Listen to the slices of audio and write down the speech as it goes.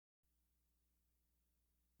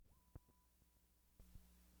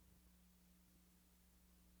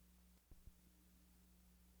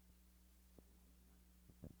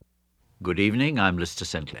Good evening, I'm Lister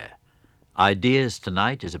Sinclair. Ideas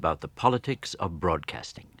tonight is about the politics of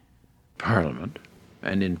broadcasting. Parliament,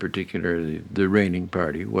 and in particular the reigning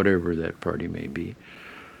party, whatever that party may be,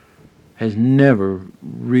 has never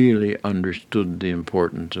really understood the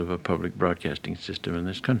importance of a public broadcasting system in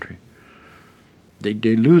this country. They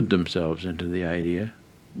delude themselves into the idea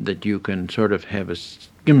that you can sort of have a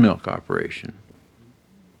skim milk operation.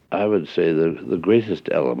 I would say the greatest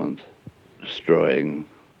element destroying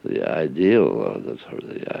the ideal or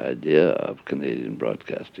the idea of Canadian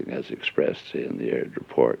broadcasting as expressed, say, in the Aird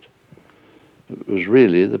Report was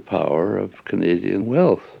really the power of Canadian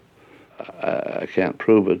wealth. I can't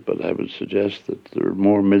prove it, but I would suggest that there are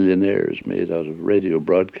more millionaires made out of radio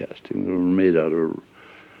broadcasting than were made out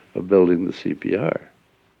of building the CPR.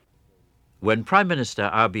 When Prime Minister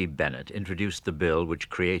R.B. Bennett introduced the bill which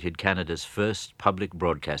created Canada's first public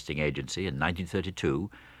broadcasting agency in 1932,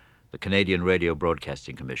 the Canadian Radio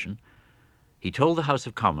Broadcasting Commission, he told the House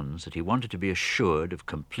of Commons that he wanted to be assured of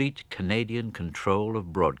complete Canadian control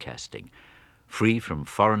of broadcasting, free from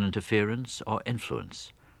foreign interference or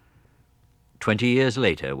influence. 20 years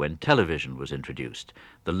later, when television was introduced,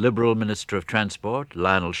 the Liberal Minister of Transport,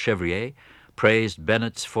 Lionel Chevrier, praised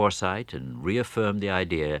Bennett's foresight and reaffirmed the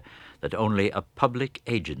idea that only a public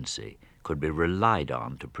agency could be relied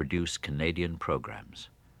on to produce Canadian programs.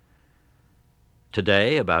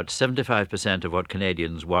 Today, about 75% of what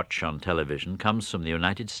Canadians watch on television comes from the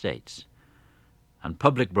United States, and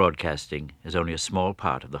public broadcasting is only a small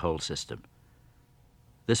part of the whole system.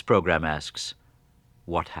 This program asks,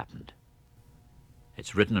 what happened?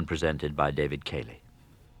 It's written and presented by David Cayley.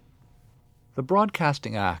 The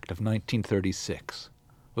Broadcasting Act of 1936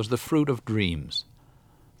 was the fruit of dreams,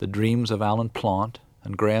 the dreams of Alan Plant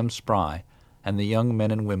and Graham Spry and the young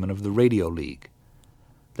men and women of the Radio League.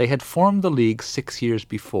 They had formed the League 6 years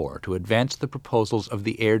before to advance the proposals of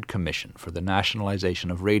the Aird Commission for the nationalization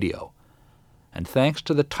of radio, and thanks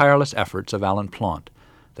to the tireless efforts of Alan Plant,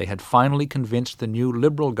 they had finally convinced the new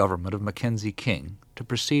Liberal government of Mackenzie King to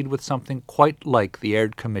proceed with something quite like the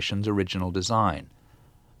Aird Commission's original design.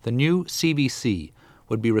 The new CBC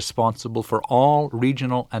would be responsible for all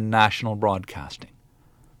regional and national broadcasting.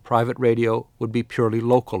 Private radio would be purely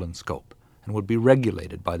local in scope and would be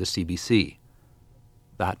regulated by the CBC.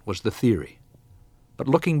 That was the theory. But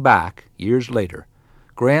looking back, years later,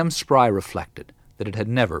 Graham Spry reflected that it had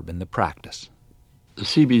never been the practice. The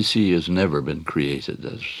CBC has never been created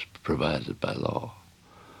as provided by law,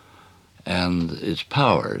 and its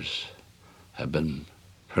powers have been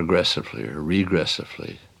progressively or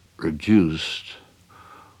regressively reduced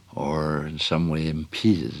or in some way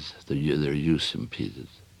impeded, their use impeded.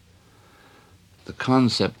 The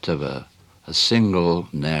concept of a single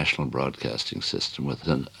national broadcasting system with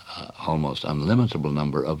an almost unlimitable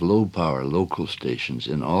number of low-power local stations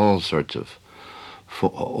in all sorts of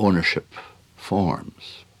ownership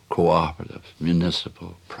forms, cooperative,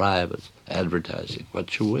 municipal, private, advertising,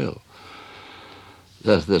 what you will.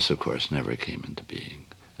 This, of course, never came into being.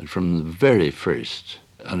 And from the very first,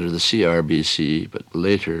 under the CRBC, but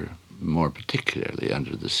later, more particularly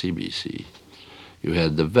under the CBC, you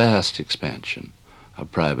had the vast expansion of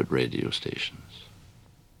private radio stations.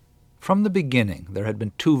 From the beginning, there had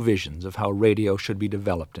been two visions of how radio should be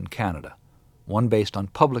developed in Canada, one based on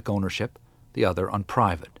public ownership, the other on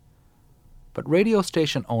private. But radio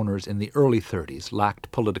station owners in the early 30s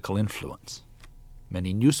lacked political influence.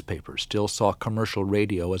 Many newspapers still saw commercial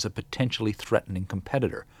radio as a potentially threatening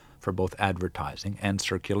competitor for both advertising and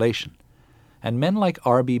circulation, and men like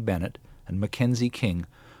R.B. Bennett and Mackenzie King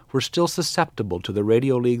were still susceptible to the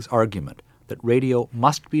Radio League's argument that radio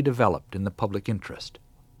must be developed in the public interest.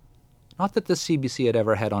 Not that the CBC had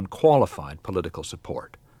ever had unqualified political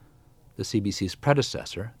support. The CBC's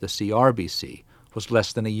predecessor, the CRBC, was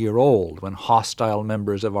less than a year old when hostile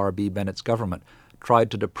members of R.B. Bennett's government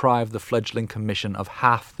tried to deprive the fledgling commission of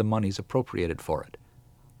half the monies appropriated for it.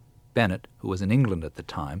 Bennett, who was in England at the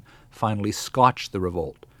time, finally scotched the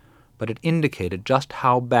revolt, but it indicated just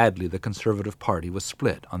how badly the Conservative Party was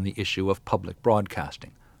split on the issue of public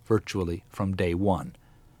broadcasting, virtually from day one.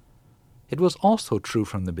 It was also true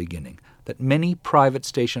from the beginning that many private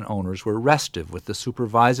station owners were restive with the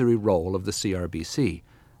supervisory role of the CRBC,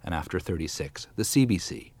 and after 36, the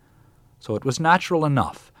CBC. So it was natural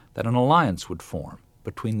enough that an alliance would form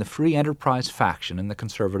between the Free Enterprise faction in the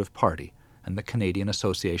Conservative Party and the Canadian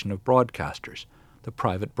Association of Broadcasters, the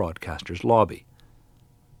private broadcasters' lobby.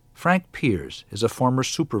 Frank Peers is a former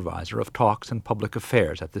supervisor of talks and public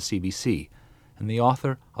affairs at the CBC and the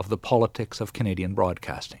author of The Politics of Canadian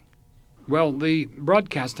Broadcasting. Well, the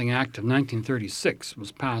Broadcasting Act of 1936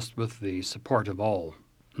 was passed with the support of all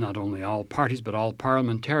not only all parties but all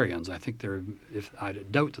parliamentarians. I think I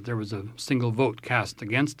doubt that there was a single vote cast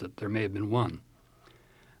against it. There may have been one.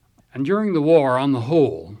 And during the war, on the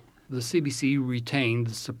whole, the CBC retained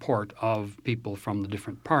the support of people from the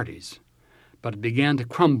different parties, but it began to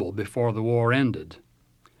crumble before the war ended.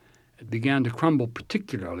 It began to crumble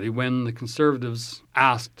particularly when the Conservatives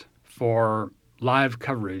asked for live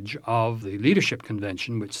coverage of the leadership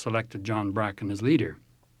convention which selected John Bracken as leader.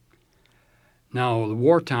 Now, the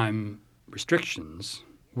wartime restrictions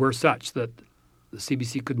were such that the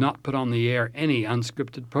CBC could not put on the air any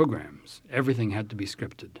unscripted programs. Everything had to be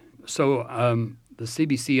scripted. So the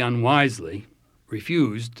CBC unwisely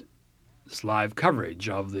refused this live coverage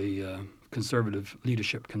of the Conservative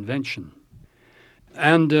Leadership Convention.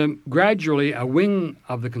 And gradually a wing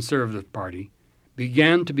of the Conservative Party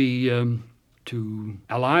began to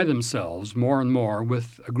ally themselves more and more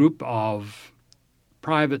with a group of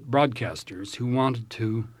private broadcasters who wanted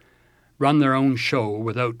to run their own show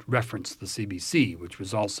without reference to the CBC, which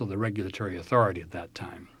was also the regulatory authority at that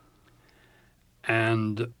time.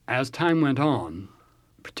 And as time went on,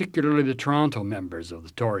 particularly the Toronto members of the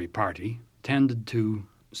Tory party tended to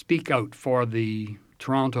speak out for the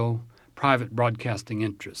Toronto private broadcasting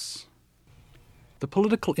interests. The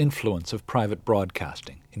political influence of private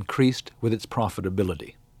broadcasting increased with its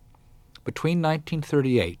profitability. Between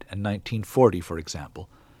 1938 and 1940, for example,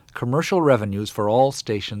 commercial revenues for all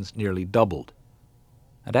stations nearly doubled.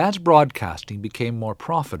 And as broadcasting became more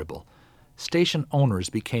profitable, station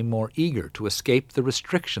owners became more eager to escape the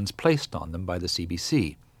restrictions placed on them by the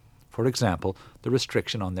CBC, for example, the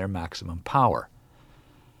restriction on their maximum power.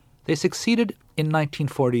 They succeeded in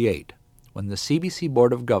 1948, when the CBC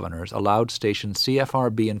Board of Governors allowed station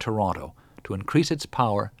CFRB in Toronto to increase its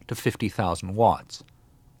power to 50,000 watts.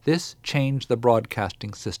 This changed the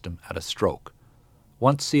broadcasting system at a stroke.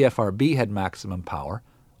 Once CFRB had maximum power,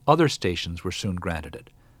 other stations were soon granted it,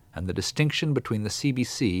 and the distinction between the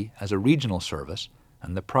CBC as a regional service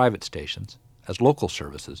and the private stations as local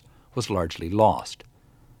services was largely lost.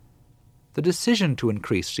 The decision to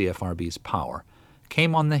increase CFRB's power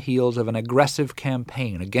came on the heels of an aggressive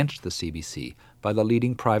campaign against the CBC by the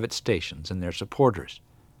leading private stations and their supporters.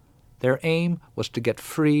 Their aim was to get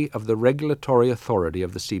free of the regulatory authority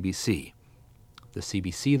of the CBC. The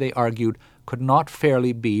CBC, they argued, could not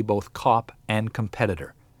fairly be both cop and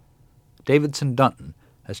competitor. Davidson Dunton,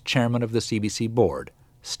 as chairman of the CBC board,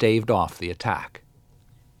 staved off the attack.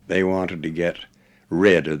 They wanted to get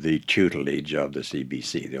rid of the tutelage of the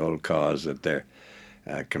CBC, the old cause that their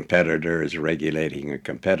competitor is regulating a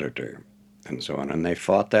competitor, and so on. And they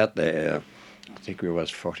fought that. I think there was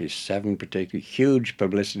 47 particularly huge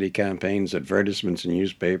publicity campaigns, advertisements in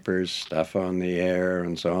newspapers, stuff on the air,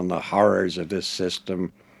 and so on, the horrors of this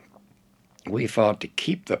system. We fought to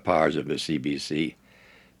keep the powers of the CBC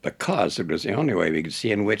because it was the only way we could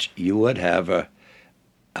see in which you would have a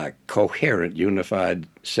coherent, unified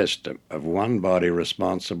system of one body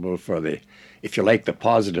responsible for the, if you like, the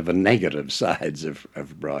positive and negative sides of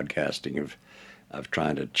broadcasting, of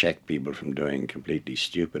trying to check people from doing completely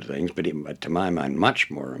stupid things, but to my mind, much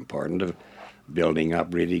more important, of building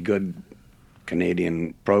up really good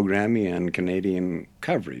Canadian programming and Canadian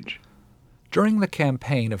coverage. During the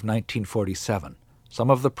campaign of 1947, some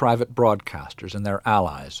of the private broadcasters and their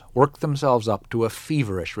allies worked themselves up to a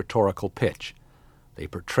feverish rhetorical pitch. They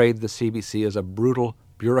portrayed the CBC as a brutal,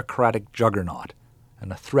 bureaucratic juggernaut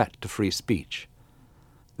and a threat to free speech.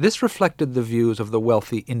 This reflected the views of the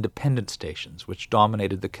wealthy independent stations which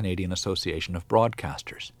dominated the Canadian Association of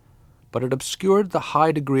Broadcasters, but it obscured the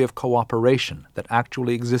high degree of cooperation that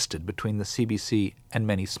actually existed between the CBC and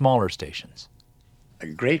many smaller stations. A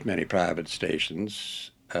great many private stations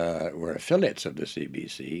were affiliates of the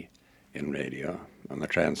CBC in radio, on the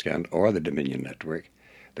Transcon or the Dominion Network.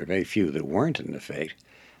 There are very few that weren't, in effect.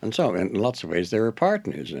 And so, in lots of ways, they were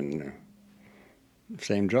partners in the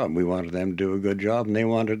same job. We wanted them to do a good job, and they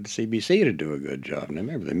wanted the CBC to do a good job. And I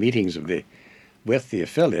remember the meetings with the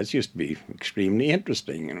affiliates used to be extremely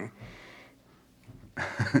interesting, you know.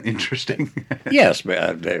 Interesting? Yes, but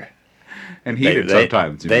and heated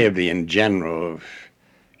sometimes. They would be, in general,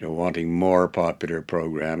 wanting more popular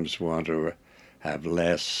programs, want to have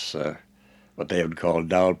less what they would call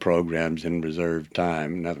dull programs in reserved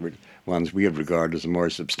time. In other words, ones we would regard as more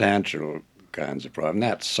substantial kinds of programs,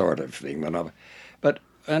 that sort of thing. But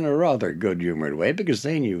in a rather good-humored way, because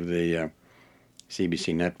they knew the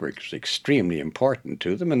CBC network was extremely important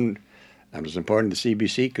to them, and it was important to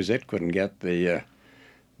CBC because it couldn't get the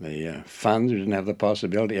funds, or didn't have the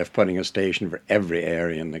possibility of putting a station for every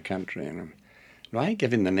area in the country. And I think,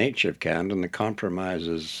 given the nature of Canada and the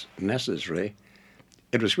compromises necessary,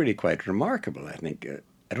 it was really quite remarkable, I think,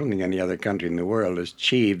 I don't think any other country in the world has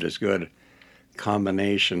achieved as good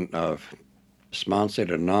combination of sponsored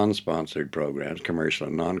and non-sponsored programs, commercial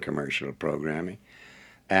and non-commercial programming,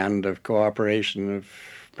 and of cooperation of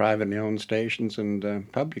privately owned stations and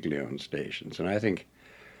publicly owned stations. And I think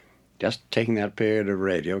just taking that period of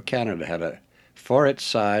radio, Canada had for its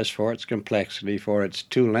size, for its complexity, for its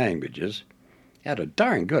two languages, had a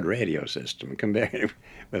darn good radio system compared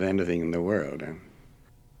with anything in the world.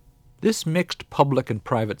 This mixed public and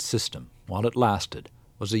private system, while it lasted,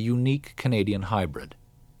 was a unique Canadian hybrid.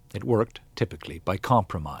 It worked, typically, by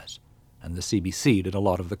compromise, and the CBC did a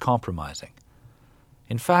lot of the compromising.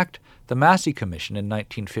 In fact, the Massey Commission in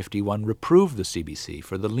 1951 reproved the CBC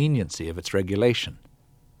for the leniency of its regulation.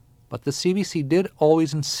 But the CBC did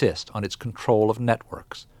always insist on its control of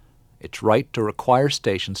networks, its right to require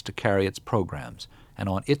stations to carry its programs, and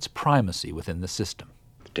on its primacy within the system.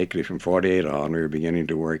 Particularly from 48 on, we were beginning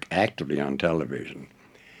to work actively on television.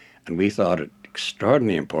 And we thought it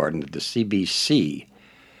extraordinarily important that the CBC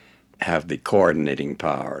have the coordinating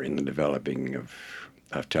power in the developing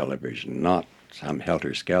of television, not some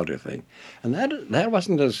helter-skelter thing. And that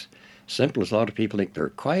wasn't as simple as a lot of people think. There are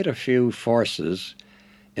quite a few forces,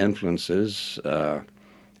 influences,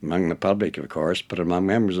 among the public, of course, but among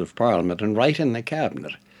members of Parliament and right in the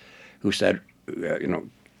Cabinet, who said,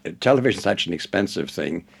 television's such an expensive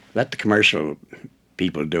thing, let the commercial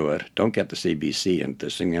people do it. Don't get the CBC into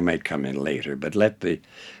this thing. They might come in later, but let the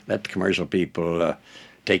commercial people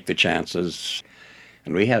take the chances.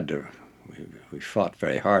 And we fought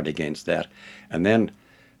very hard against that. And then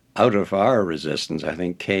out of our resistance, I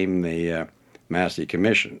think, came the Massey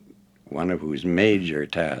Commission, one of whose major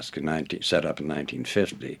tasks set up in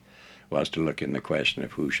 1950 was to look in the question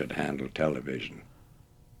of who should handle television.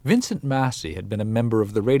 Vincent Massey had been a member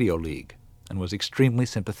of the Radio League and was extremely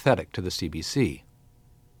sympathetic to the CBC.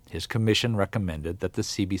 His commission recommended that the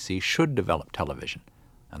CBC should develop television,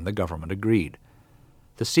 and the government agreed.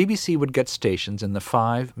 The CBC would get stations in the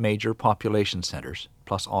 5 major population centers,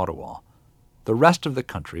 plus Ottawa. The rest of the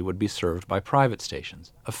country would be served by private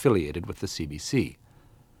stations affiliated with the CBC.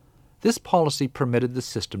 This policy permitted the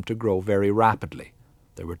system to grow very rapidly.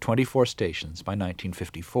 There were 24 stations by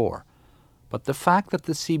 1954. But the fact that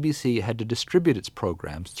the CBC had to distribute its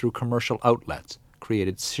programs through commercial outlets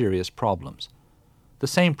created serious problems. The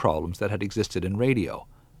same problems that had existed in radio,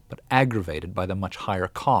 but aggravated by the much higher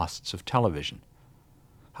costs of television.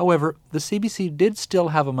 However, the CBC did still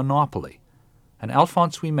have a monopoly, and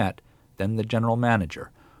Alphonse Ouimet, then the general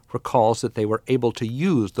manager, recalls that they were able to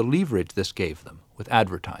use the leverage this gave them with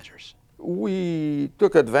advertisers. We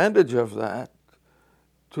took advantage of that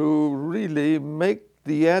to really make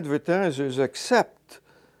the advertisers accept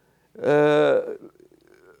kind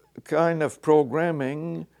of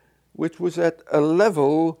programming which was at a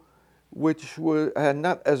level which had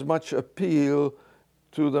not as much appeal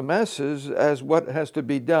to the masses as what has to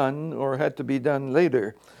be done or had to be done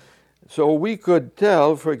later. So we could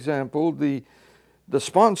tell, for example, the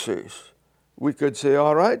sponsors. We could say,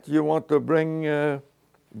 all right, you want to bring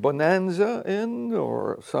Bonanza in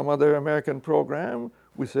or some other American program?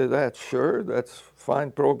 We say, that's sure, that's a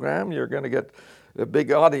fine program, you're going to get a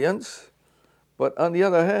big audience. But on the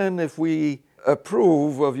other hand, if we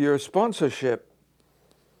approve of your sponsorship,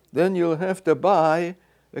 then you'll have to buy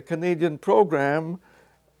a Canadian program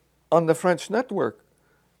on the French network.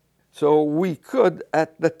 So we could,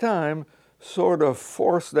 at the time, sort of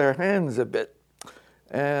force their hands a bit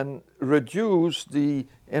and reduce the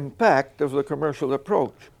impact of the commercial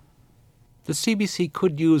approach. The CBC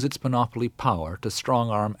could use its monopoly power to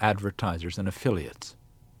strong-arm advertisers and affiliates,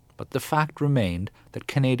 but the fact remained that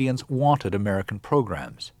Canadians wanted American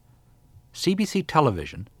programs. CBC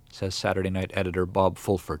television, says Saturday Night editor Bob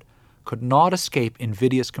Fulford, could not escape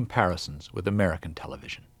invidious comparisons with American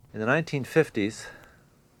television. In the 1950s,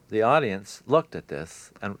 the audience looked at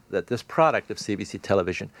this, and at this product of CBC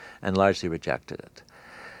television, and largely rejected it.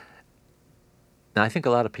 Now, I think a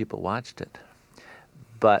lot of people watched it,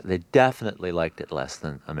 but they definitely liked it less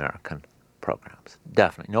than American programs.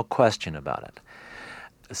 Definitely, no question about it.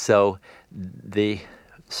 So the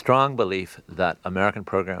strong belief that American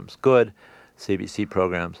programs good, CBC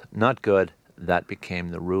programs not good, that became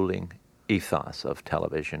the ruling ethos of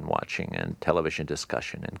television watching and television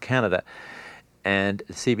discussion in Canada. And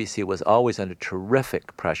CBC was always under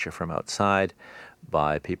terrific pressure from outside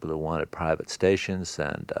by people who wanted private stations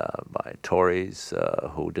and by Tories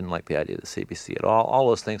who didn't like the idea of the CBC at all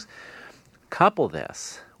those things. Couple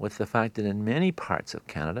this with the fact that in many parts of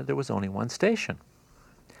Canada there was only one station,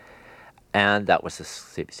 and that was the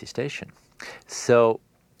CBC station. So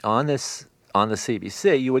on the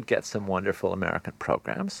CBC you would get some wonderful American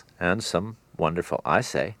programs and some wonderful, I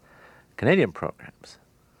say, Canadian programs.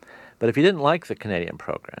 But if you didn't like the Canadian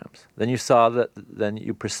programs, then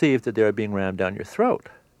you perceived that they were being rammed down your throat.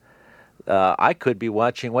 I could be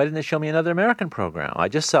watching, why didn't they show me another American program? I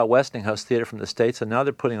just saw Westinghouse Theatre from the States, and now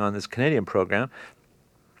they're putting on this Canadian program.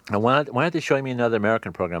 And why aren't they showing me another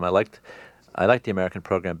American program? I liked the American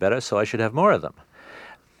program better, so I should have more of them.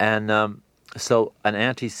 And so an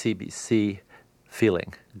anti-CBC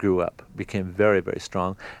feeling grew up, became very, very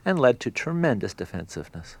strong, and led to tremendous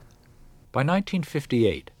defensiveness. By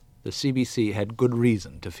 1958, the CBC had good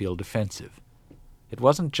reason to feel defensive. It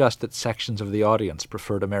wasn't just that sections of the audience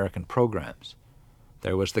preferred American programs.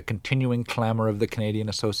 There was the continuing clamor of the Canadian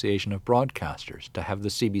Association of Broadcasters to have the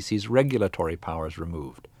CBC's regulatory powers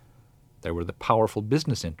removed. There were the powerful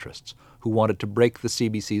business interests who wanted to break the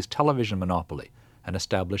CBC's television monopoly and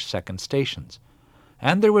establish second stations.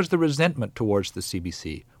 And there was the resentment towards the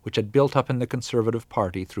CBC, which had built up in the Conservative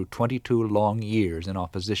Party through 22 long years in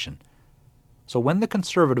opposition. So when the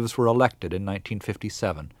Conservatives were elected in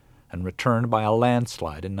 1957 and returned by a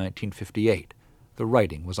landslide in 1958, the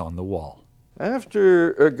writing was on the wall.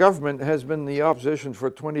 After a government has been in the opposition for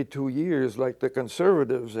 22 years, like the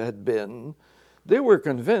Conservatives had been, they were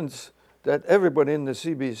convinced that everybody in the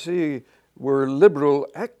CBC were liberal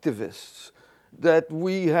activists, that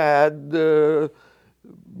we had,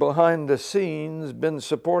 behind the scenes, been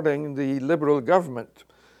supporting the liberal government.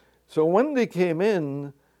 So when they came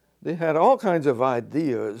in, they had all kinds of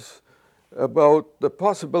ideas about the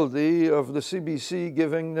possibility of the CBC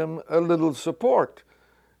giving them a little support.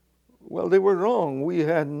 Well, they were wrong. We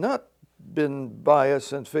had not been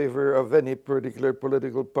biased in favor of any particular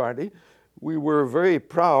political party. We were very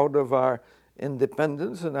proud of our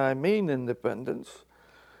independence, and I mean independence.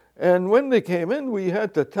 And when they came in, we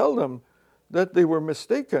had to tell them that they were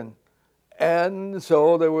mistaken. And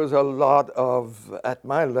so there was a lot of, at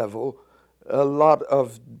my level, a lot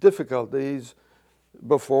of difficulties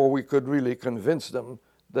before we could really convince them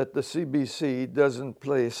that the CBC doesn't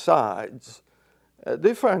play sides.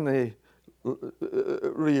 They finally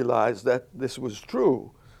realized that this was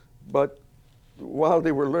true, but while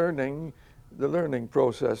they were learning, the learning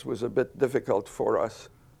process was a bit difficult for us.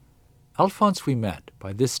 Alphonse Ouimet,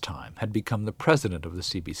 by this time, had become the president of the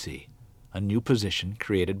CBC, a new position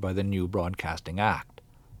created by the new Broadcasting Act.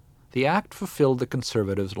 The Act fulfilled the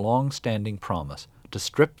Conservatives' long-standing promise to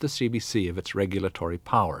strip the CBC of its regulatory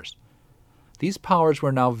powers. These powers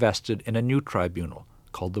were now vested in a new tribunal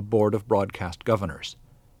called the Board of Broadcast Governors.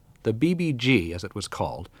 The BBG, as it was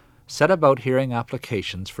called, set about hearing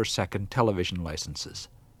applications for second television licenses.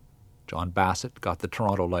 John Bassett got the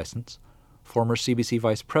Toronto license. Former CBC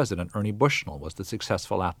Vice President Ernie Bushnell was the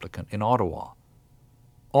successful applicant in Ottawa.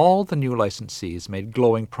 All the new licensees made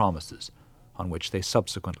glowing promises, on which they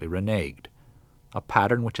subsequently reneged, a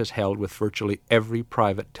pattern which has held with virtually every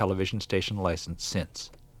private television station license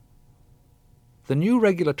since. The new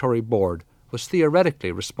regulatory board was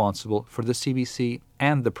theoretically responsible for the CBC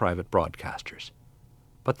and the private broadcasters.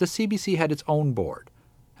 But the CBC had its own board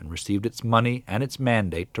and received its money and its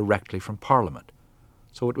mandate directly from Parliament,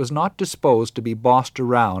 so it was not disposed to be bossed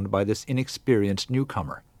around by this inexperienced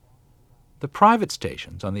newcomer. The private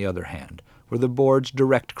stations, on the other hand, were the board's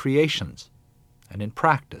direct creations, and in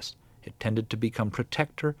practice it tended to become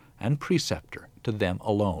protector and preceptor to them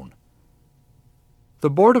alone. The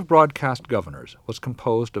Board of Broadcast Governors was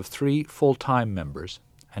composed of 3 full-time members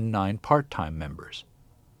and 9 part-time members.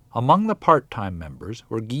 Among the part-time members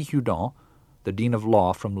were Guy Hudon, the Dean of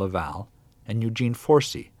Law from Laval, and Eugene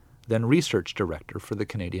Forsey, then Research Director for the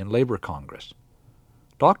Canadian Labour Congress.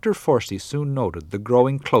 Dr. Forsey soon noted the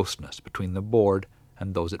growing closeness between the board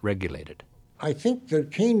and those it regulated. I think there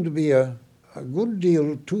came to be a good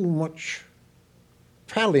deal too much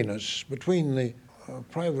palliness between the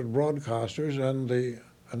private broadcasters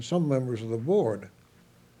and some members of the board.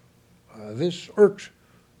 This irked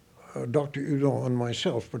Dr. Hudon and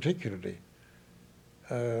myself particularly.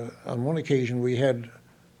 On one occasion we had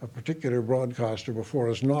a particular broadcaster before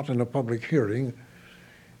us, not in a public hearing,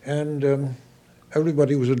 and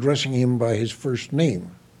everybody was addressing him by his first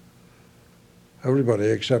name. Everybody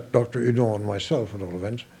except Dr. Hudon and myself, at all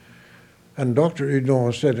events. And Dr.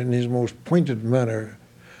 Hudon said in his most pointed manner,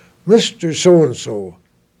 "Mr. So-and-so,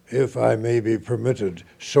 if I may be permitted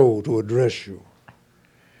so to address you."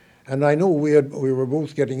 And I know we were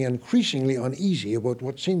both getting increasingly uneasy about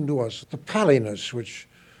what seemed to us the palliness which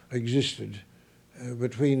existed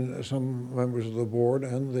between some members of the board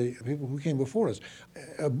and the people who came before us.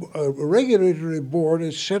 A regulatory board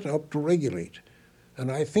is set up to regulate. And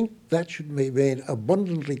I think that should be made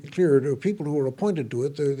abundantly clear to people who are appointed to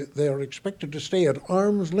it. They are expected to stay at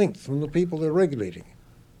arm's length from the people they're regulating.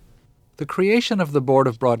 The creation of the Board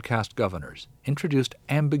of Broadcast Governors introduced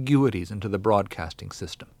ambiguities into the broadcasting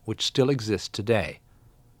system, which still exists today.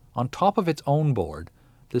 On top of its own board,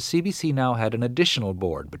 the CBC now had an additional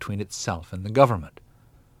board between itself and the government.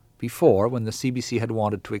 Before, when the CBC had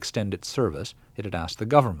wanted to extend its service, it had asked the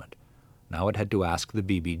government. Now it had to ask the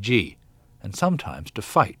BBG, and sometimes to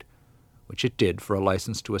fight, which it did for a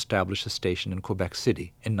license to establish a station in Quebec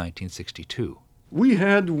City in 1962. We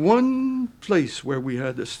had one place where we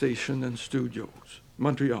had a station and studios,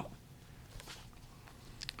 Montreal.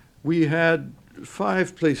 We had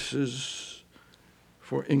 5 places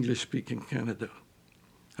for English-speaking Canada,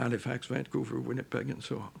 Halifax, Vancouver, Winnipeg, and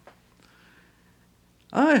so on.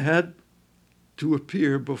 I had to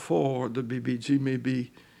appear before the BBG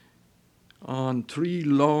maybe on 3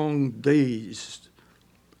 long days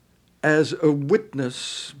as a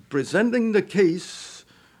witness presenting the case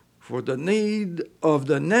for the need of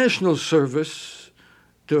the national service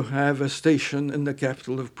to have a station in the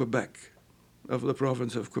capital of Quebec, of the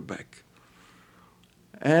province of Quebec.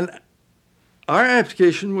 And our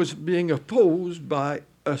application was being opposed by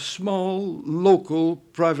a small local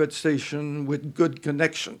private station with good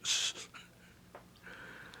connections.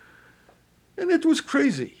 And it was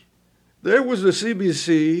crazy. There was the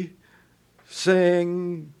CBC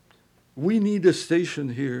saying, we need a station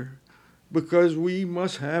here because we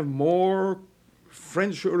must have more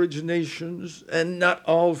French originations and not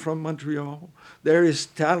all from Montreal. There is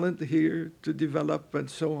talent here to develop and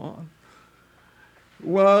so on.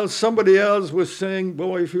 Well, somebody else was saying,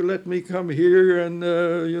 boy, if you let me come here and,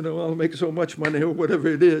 I'll make so much money or whatever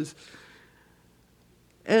it is.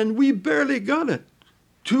 And we barely got it.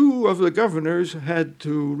 2 of the governors had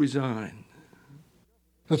to resign.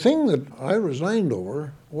 The thing that I resigned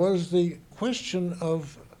over was the question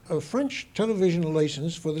of a French television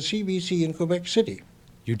license for the CBC in Quebec City.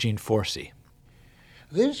 Eugene Forsey.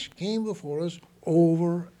 This came before us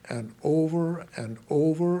over and over and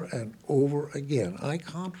over and over again. I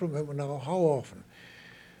can't remember now how often.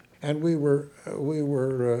 And we were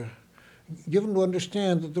given to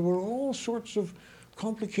understand that there were all sorts of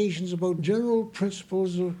complications about general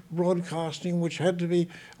principles of broadcasting which had to be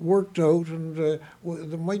worked out, and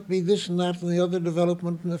there might be this and that and the other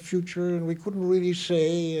development in the future, and we couldn't really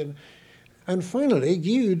say. And finally,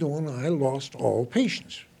 Guy Hudon and I lost all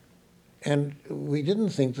patience. And we didn't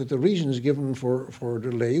think that the reasons given for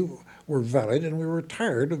delay were valid, and we were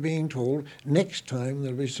tired of being told, next time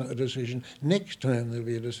there'll be a decision, next time there'll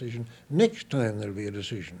be a decision, next time there'll be a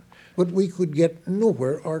decision. But we could get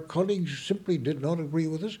nowhere. Our colleagues simply did not agree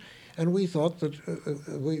with us, and we thought that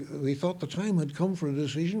we thought the time had come for a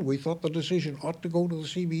decision. We thought the decision ought to go to the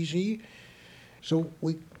CBC, so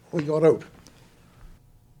we got out.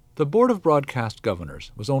 The Board of Broadcast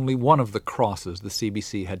Governors was only one of the crosses the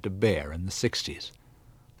CBC had to bear in the 60s.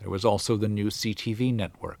 There was also the new CTV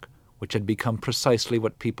network, which had become precisely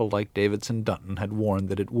what people like Davidson Dutton had warned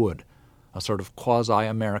that it would, a sort of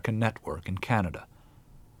quasi-American network in Canada.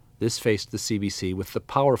 This faced the CBC with the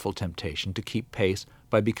powerful temptation to keep pace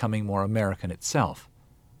by becoming more American itself.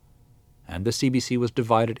 And the CBC was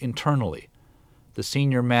divided internally. The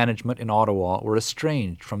senior management in Ottawa were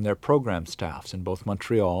estranged from their program staffs in both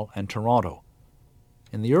Montreal and Toronto.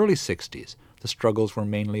 In the early 60s, the struggles were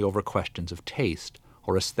mainly over questions of taste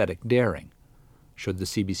or aesthetic daring. Should the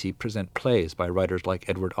CBC present plays by writers like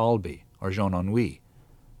Edward Albee or Jean Ennui?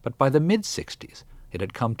 But by the mid-60s, it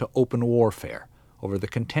had come to open warfare over the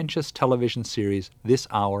contentious television series This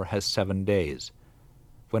Hour Has 7 Days.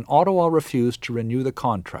 When Ottawa refused to renew the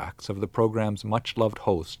contracts of the program's much-loved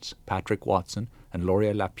hosts, Patrick Watson and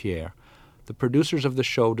Laurier Lapierre, the producers of the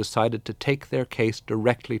show decided to take their case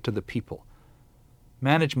directly to the people.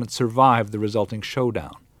 Management survived the resulting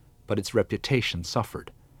showdown, but its reputation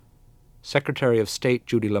suffered. Secretary of State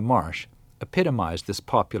Judy LaMarche epitomized this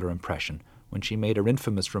popular impression when she made her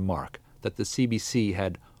infamous remark that the CBC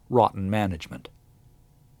had rotten management.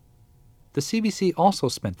 The CBC also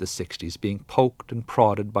spent the 60s being poked and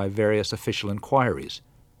prodded by various official inquiries.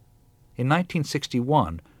 In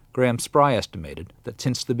 1961, Graham Spry estimated that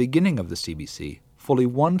since the beginning of the CBC, fully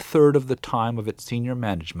 1/3 of the time of its senior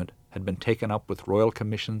management had been taken up with royal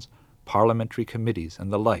commissions, parliamentary committees,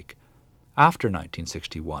 and the like. After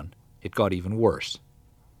 1961, it got even worse.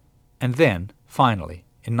 And then, finally,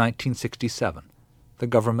 in 1967, the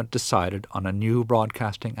government decided on a new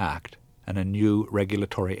Broadcasting Act and a new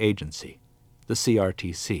regulatory agency, the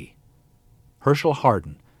CRTC. Herschel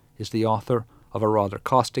Hardin is the author of a rather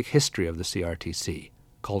caustic history of the CRTC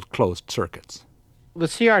called Closed Circuits. The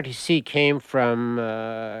CRTC came from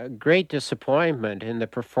great disappointment in the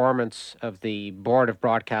performance of the Board of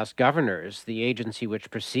Broadcast Governors, the agency which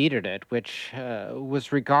preceded it, which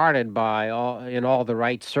was regarded in all the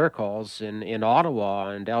right circles in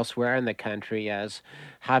Ottawa and elsewhere in the country as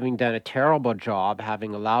having done a terrible job,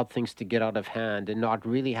 having allowed things to get out of hand, and not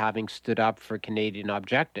really having stood up for Canadian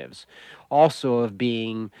objectives. Also of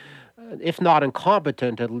being, if not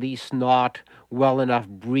incompetent, at least not well enough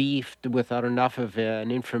briefed, without enough of an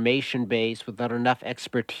information base, without enough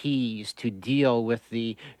expertise to deal with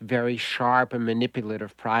the very sharp and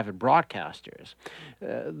manipulative private broadcasters.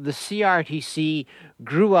 The CRTC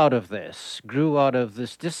grew out of this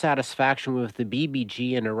dissatisfaction with the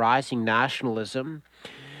BBG and a rising nationalism,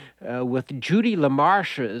 with Judy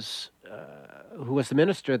LaMarche's who was the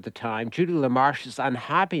minister at the time, Judy LaMarche's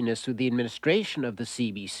unhappiness with the administration of the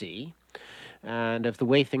CBC and of the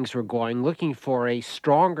way things were going, looking for a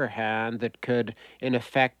stronger hand that could, in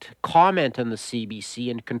effect, comment on the CBC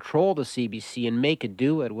and control the CBC and make it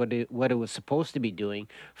do what it was supposed to be doing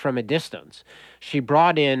from a distance. She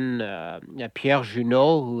brought in Pierre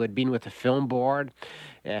Junot, who had been with the Film Board.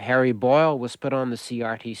 Harry Boyle was put on the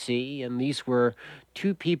CRTC, and these were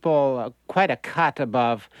two people quite a cut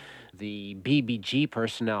above the BBG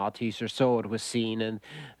personalities, or so it was seen, and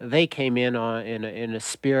they came in in a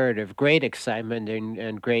spirit of great excitement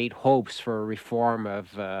and great hopes for a reform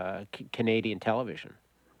of Canadian television.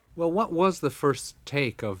 Well, what was the first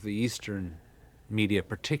take of the Eastern media,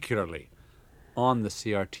 particularly, on the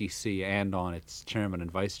CRTC and on its chairman and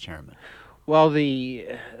vice chairman? Well,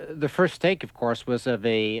 the first take, of course, was of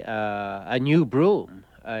a new broom,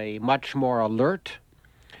 a much more alert,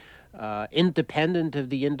 independent of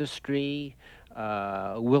the industry,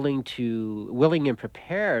 willing and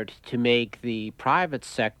prepared to make the private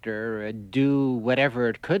sector do whatever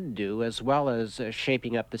it could do, as well as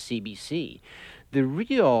shaping up the CBC. The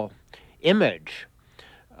real image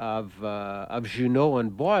of Junot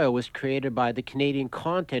and Boyle was created by the Canadian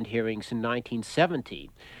content hearings in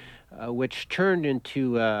 1970. Which turned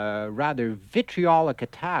into a rather vitriolic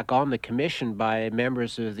attack on the commission by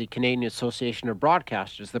members of the Canadian Association of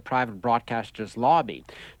Broadcasters, the private broadcasters lobby.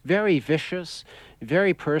 Very vicious,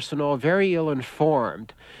 very personal, very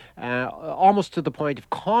ill-informed, almost to the point of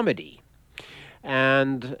comedy.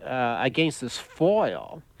 And against this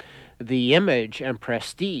foil, the image and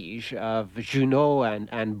prestige of Junot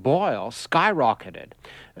and Boyle skyrocketed,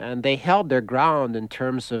 and they held their ground in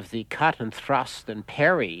terms of the cut and thrust and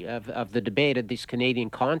parry of the debate at these Canadian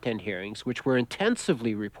content hearings, which were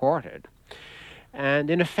intensively reported, and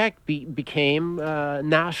in effect became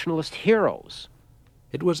nationalist heroes.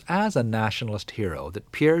 It was as a nationalist hero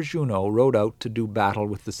that Pierre Junot rode out to do battle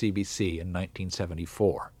with the CBC in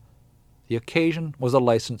 1974. The occasion was a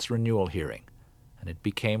license renewal hearing, and it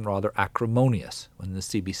became rather acrimonious when the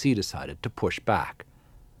CBC decided to push back.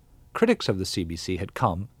 Critics of the CBC had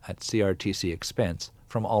come, at CRTC expense,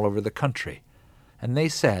 from all over the country, and they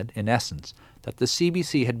said, in essence, that the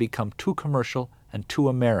CBC had become too commercial and too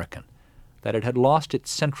American, that it had lost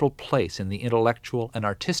its central place in the intellectual and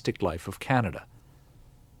artistic life of Canada.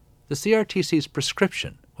 The CRTC's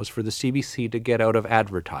prescription was for the CBC to get out of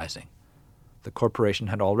advertising. The corporation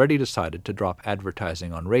had already decided to drop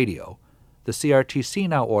advertising on radio. The CRTC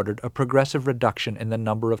now ordered a progressive reduction in the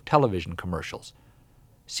number of television commercials.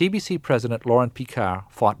 CBC President Laurent Picard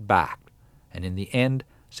fought back, and in the end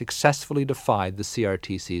successfully defied the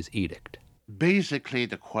CRTC's edict. Basically,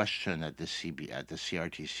 the question at the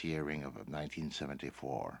CRTC hearing of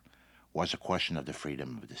 1974 was a question of the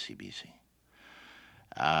freedom of the CBC.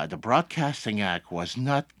 The Broadcasting Act was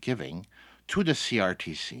not giving to the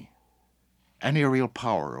CRTC any real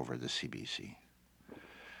power over the CBC.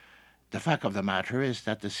 The fact of the matter is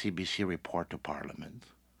that the CBC report to Parliament.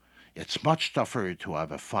 It's much tougher to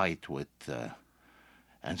have a fight with,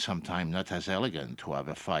 and sometimes not as elegant, to have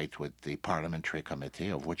a fight with the Parliamentary Committee,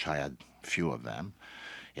 of which I had few of them.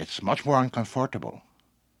 It's much more uncomfortable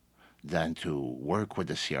than to work with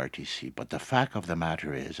the CRTC. But the fact of the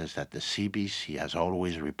matter is that the CBC has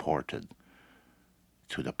always reported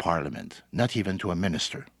to the Parliament, not even to a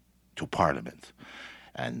minister, to Parliament.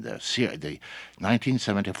 And the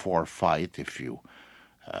 1974 fight, if you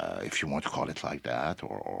want to call it like that,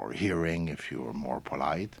 or hearing, if you're more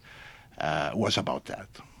polite, was about that.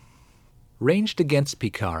 Ranged against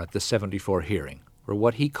Picard at the 74 hearing were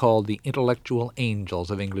what he called the intellectual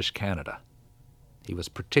angels of English Canada. He was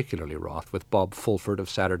particularly wroth with Bob Fulford of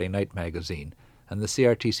Saturday Night Magazine and the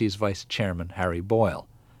CRTC's vice chairman, Harry Boyle.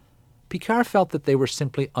 Picard felt that they were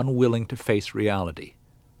simply unwilling to face reality.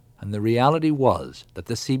 And the reality was that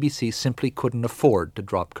the CBC simply couldn't afford to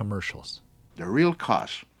drop commercials. The real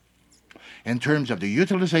cost in terms of the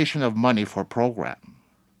utilization of money for program,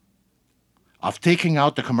 of taking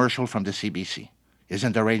out the commercial from the CBC, is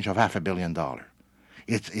in the range of $500 million.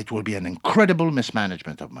 It will be an incredible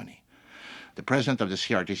mismanagement of money. The president of the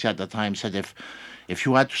CRTC at the time said, if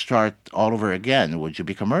you had to start all over again, would you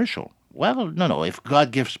be commercial? Well, no. If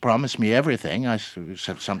God promised me everything, I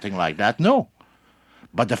said something like that, no.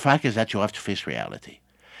 But the fact is that you have to face reality.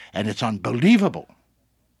 And it's unbelievable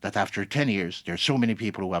that after 10 years, there are so many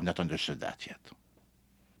people who have not understood that yet.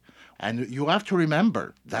 And you have to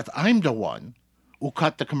remember that I'm the one who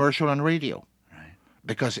cut the commercial on radio.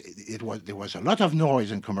 Because there was a lot of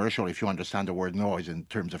noise in commercial, if you understand the word noise in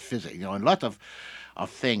terms of physics, a lot of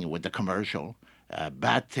thing with the commercial,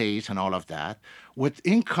 bad taste and all of that, with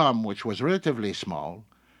income which was relatively small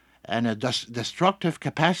and a destructive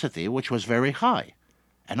capacity which was very high.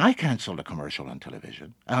 And I canceled the commercial on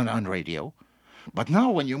television, on radio. But now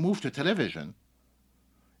when you move to television,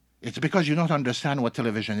 it's because you don't understand what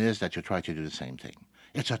television is that you try to do the same thing.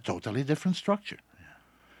 It's a totally different structure.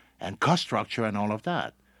 And cost structure and all of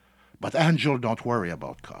that. But Angel, don't worry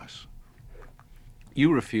about costs.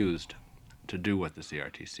 You refused to do what the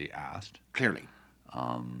CRTC asked. Clearly.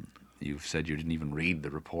 You've said you didn't even read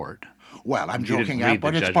the report. Well, I'm joking,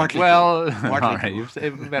 but it's judgment. partly well, true. Partly all right, true. you've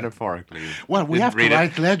said metaphorically. Well, we have to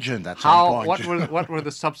write legend at some point. What were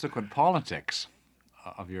the subsequent politics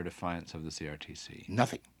of your defiance of the CRTC?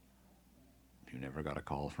 Nothing. You never got a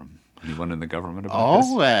call from anyone in the government about this?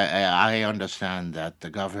 I understand that the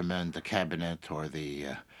government, the cabinet, or the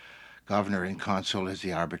governor in council is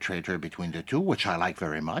the arbitrator between the two, which I like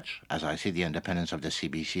very much, as I see the independence of the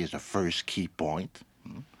CBC as the first key point.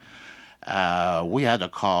 We had a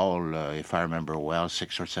call, if I remember well,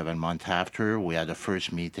 6 or 7 months after. We had a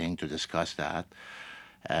first meeting to discuss that,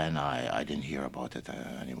 and I didn't hear about it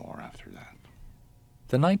anymore after that.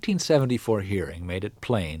 The 1974 hearing made it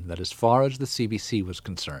plain that as far as the CBC was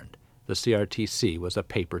concerned, the CRTC was a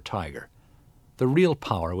paper tiger. The real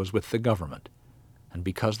power was with the government, and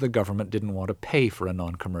because the government didn't want to pay for a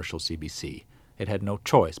non-commercial CBC, it had no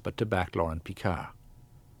choice but to back Laurent Picard.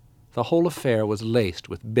 The whole affair was laced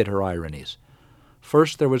with bitter ironies.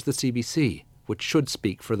 First there was the CBC, which should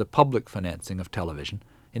speak for the public financing of television,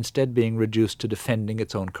 instead being reduced to defending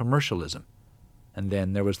its own commercialism. And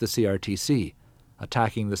then there was the CRTC,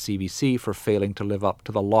 attacking the CBC for failing to live up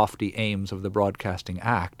to the lofty aims of the Broadcasting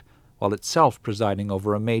Act, while itself presiding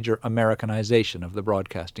over a major Americanization of the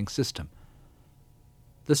broadcasting system.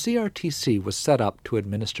 The CRTC was set up to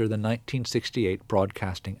administer the 1968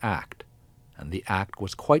 Broadcasting Act, and the Act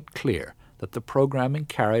was quite clear that the programming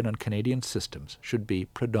carried on Canadian systems should be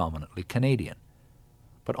predominantly Canadian.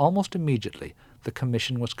 But almost immediately, the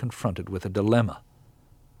Commission was confronted with a dilemma.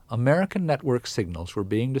 American network signals were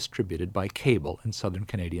being distributed by cable in southern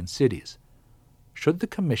Canadian cities. Should the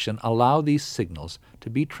Commission allow these signals to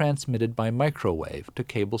be transmitted by microwave to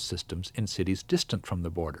cable systems in cities distant from the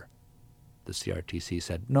border? The CRTC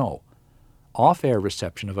said no. Off-air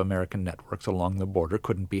reception of American networks along the border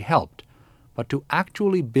couldn't be helped, but to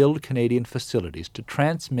actually build Canadian facilities to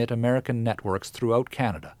transmit American networks throughout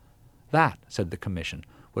Canada, that, said the Commission,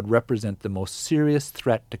 would represent the most serious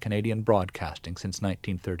threat to Canadian broadcasting since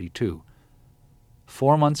 1932.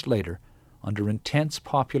 4 months later, under intense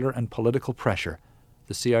popular and political pressure,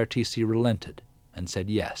 the CRTC relented and said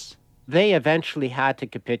yes. They eventually had to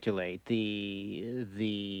capitulate.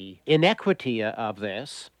 The inequity of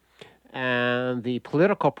this and the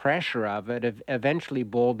political pressure of it eventually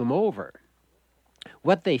bowled them over.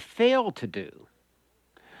 What they failed to do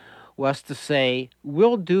was to say,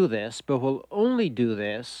 we'll do this, but we'll only do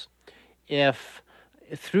this if,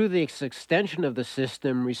 through the extension of the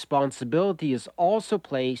system, responsibility is also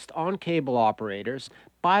placed on cable operators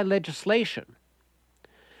by legislation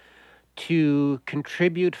to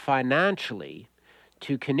contribute financially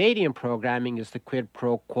to Canadian programming as the quid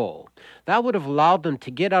pro quo. That would have allowed them to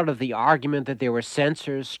get out of the argument that there were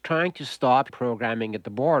censors trying to stop programming at the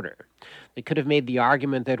border. They could have made the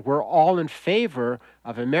argument that we're all in favor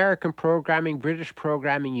of American programming, British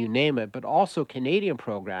programming, you name it, but also Canadian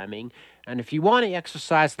programming. And if you want to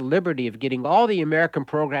exercise the liberty of getting all the American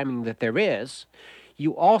programming that there is,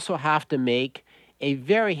 you also have to make a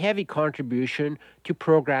very heavy contribution to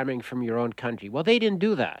programming from your own country. Well, they didn't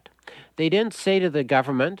do that. They didn't say to the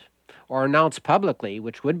government or announce publicly,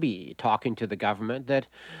 which would be talking to the government,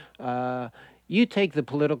 that you take the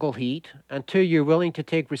political heat until you're willing to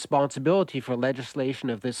take responsibility for legislation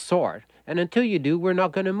of this sort. And until you do, we're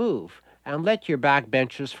not going to move. And let your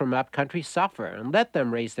backbenchers from upcountry suffer and let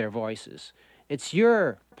them raise their voices. It's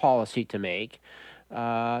your policy to make,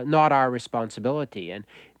 not our responsibility. And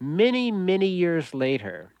many, many years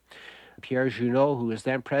later, Pierre Junot, who was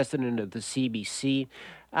then president of the CBC,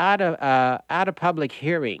 at a public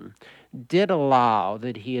hearing, did allow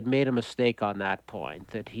that he had made a mistake on that point,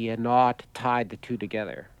 that he had not tied the two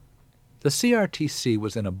together. The CRTC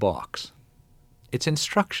was in a box. Its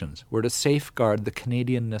instructions were to safeguard the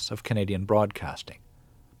Canadianness of Canadian broadcasting,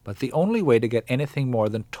 but the only way to get anything more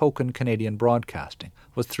than token Canadian broadcasting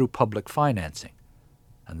was through public financing,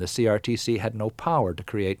 and the CRTC had no power to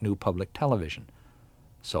create new public television,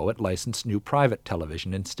 so it licensed new private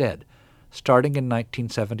television instead, starting in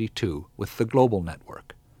 1972 with the Global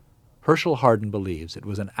Network. Herschel Hardin believes it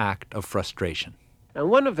was an act of frustration. And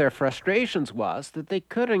one of their frustrations was that they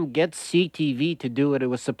couldn't get CTV to do what it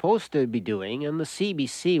was supposed to be doing, and the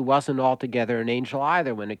CBC wasn't altogether an angel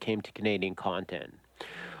either when it came to Canadian content.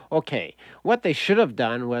 Okay, what they should have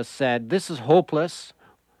done was said, this is hopeless.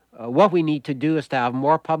 What we need to do is to have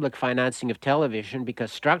more public financing of television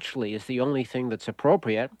because structurally is the only thing that's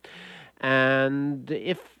appropriate. And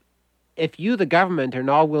if you, the government, are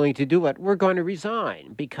not willing to do it, we're going to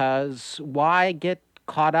resign, because why get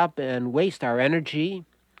caught up and waste our energy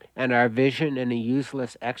and our vision in a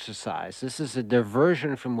useless exercise? This is a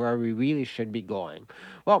diversion from where we really should be going.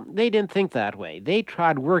 Well, they didn't think that way. They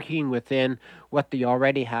tried working within what they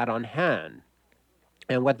already had on hand.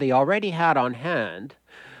 And what they already had on hand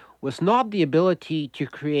was not the ability to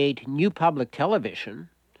create new public television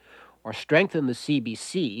or strengthen the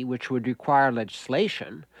CBC, which would require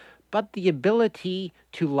legislation, but the ability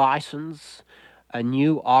to license a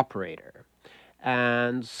new operator.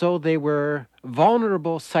 And so they were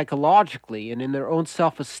vulnerable psychologically and in their own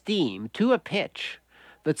self-esteem to a pitch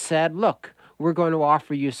that said, look, we're going to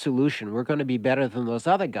offer you a solution. We're going to be better than those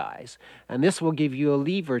other guys. And this will give you a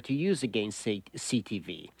lever to use against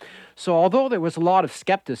CTV. So although there was a lot of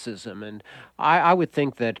skepticism, and I would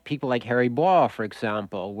think that people like Harry Boyle, for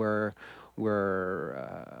example, were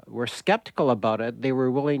skeptical about it, they were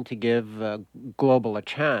willing to give Global a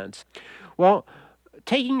chance. Well,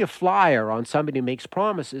 taking a flyer on somebody who makes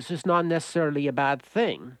promises is not necessarily a bad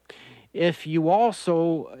thing. If you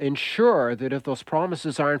also ensure that if those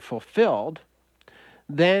promises aren't fulfilled,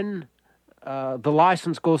 then the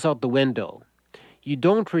license goes out the window. You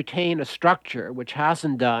don't retain a structure which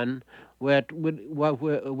hasn't done what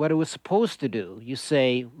it was supposed to do. You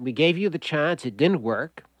say, we gave you the chance, it didn't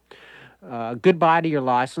work. Goodbye to your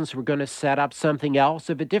license. We're going to set up something else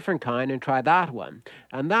of a different kind and try that one.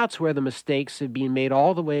 And that's where the mistakes have been made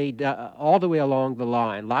all the way along the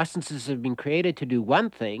line. Licenses have been created to do one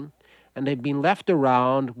thing, and they've been left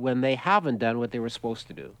around when they haven't done what they were supposed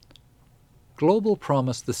to do. Global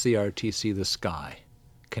promised the CRTC the sky.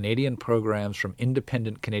 Canadian programs from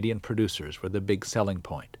independent Canadian producers were the big selling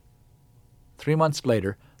point. 3 months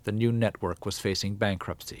later, the new network was facing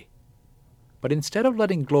bankruptcy. But instead of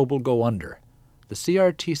letting Global go under, the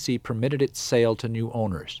CRTC permitted its sale to new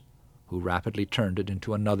owners, who rapidly turned it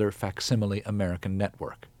into another facsimile American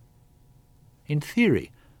network. In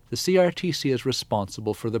theory, the CRTC is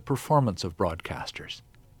responsible for the performance of broadcasters,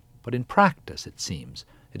 but in practice, it seems,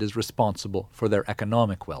 it is responsible for their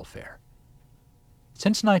economic welfare.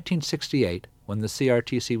 Since 1968, when the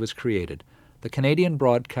CRTC was created, the Canadian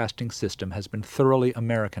broadcasting system has been thoroughly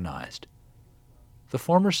Americanized. The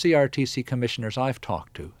former CRTC commissioners I've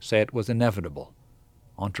talked to say it was inevitable.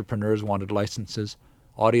 Entrepreneurs wanted licenses,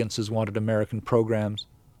 audiences wanted American programs.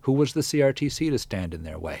 Who was the CRTC to stand in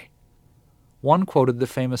their way? One quoted the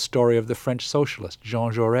famous story of the French socialist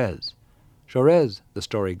Jean Jaurès. Jaurès, the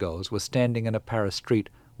story goes, was standing in a Paris street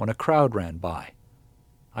when a crowd ran by.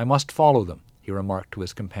 "I must follow them," he remarked to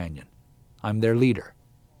his companion. "I'm their leader."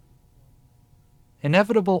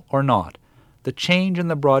 Inevitable or not, the change in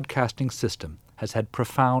the broadcasting system has had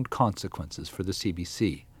profound consequences for the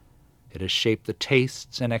CBC. It has shaped the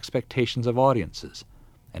tastes and expectations of audiences,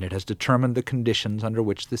 and it has determined the conditions under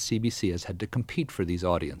which the CBC has had to compete for these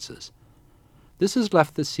audiences. This has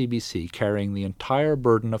left the CBC carrying the entire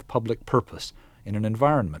burden of public purpose in an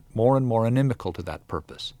environment more and more inimical to that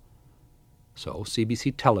purpose. So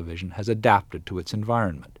CBC television has adapted to its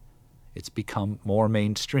environment. It's become more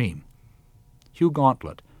mainstream. Hugh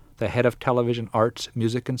Gauntlet, the head of television arts,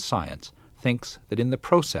 music, and science, thinks that in the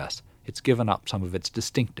process it's given up some of its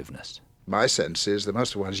distinctiveness. My sense is that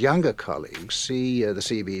most of one's younger colleagues see the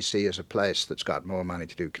CBC as a place that's got more money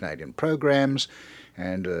to do Canadian programs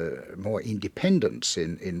and more independence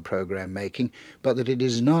in program making, but that it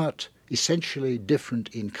is not essentially different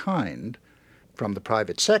in kind from the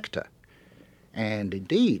private sector. And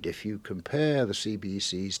indeed, if you compare the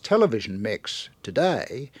CBC's television mix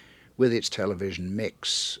today with its television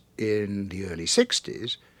mix in the early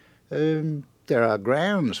 60s, there are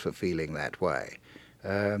grounds for feeling that way.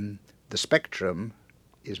 The spectrum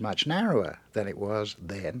is much narrower than it was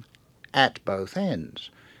then at both ends.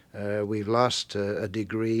 We've lost a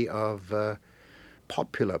degree of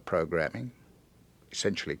popular programming,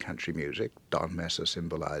 essentially country music. Don Messer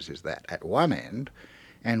symbolizes that at one end,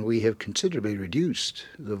 and we have considerably reduced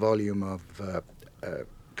the volume of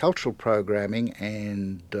cultural programming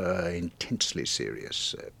and intensely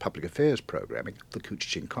serious public affairs programming, the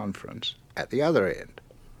Couchiching Conference, at the other end.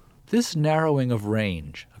 This narrowing of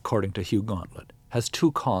range, according to Hugh Gauntlet, has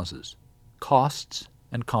two causes: costs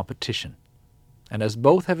and competition. And as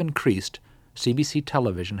both have increased, CBC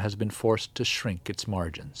television has been forced to shrink its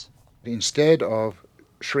margins. Instead of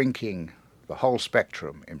shrinking the whole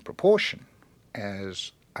spectrum in proportion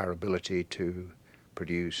as our ability to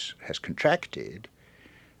produce has contracted,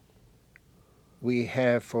 we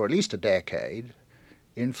have for at least a decade,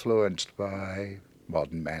 influenced by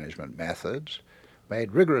modern management methods,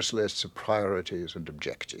 made rigorous lists of priorities and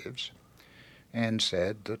objectives, and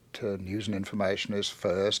said that news and information is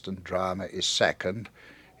first and drama is second,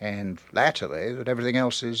 and latterly that everything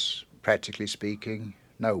else is, practically speaking,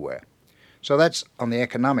 nowhere. So that's on the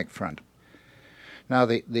economic front. Now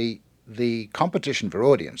the competition for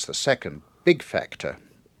audience, the second big factor,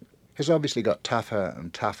 has obviously got tougher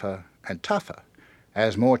and tougher and tougher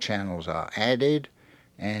as more channels are added,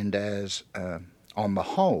 and as on the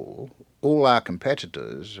whole all our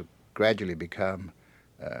competitors have gradually become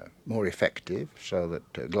more effective, so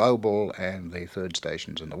that Global and the third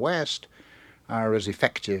stations in the West are as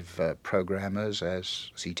effective programmers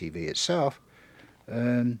as CTV itself.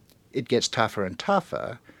 It gets tougher and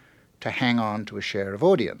tougher to hang on to a share of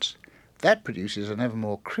audience. That produces an ever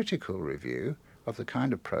more critical review of the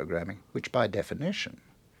kind of programming which by definition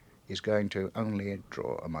is going to only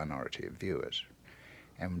draw a minority of viewers.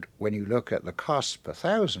 And when you look at the costs per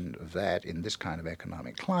thousand of that in this kind of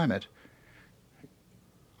economic climate,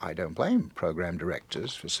 I don't blame program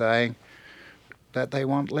directors for saying that they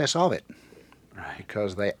want less of it,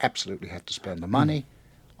 because they absolutely have to spend the money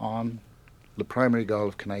on the primary goal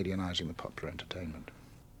of Canadianizing the popular entertainment.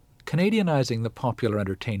 Canadianizing the popular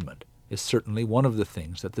entertainment is certainly one of the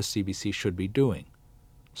things that the CBC should be doing.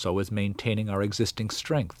 So is maintaining our existing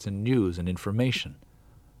strengths in news and information.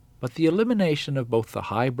 But the elimination of both the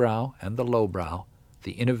highbrow and the lowbrow,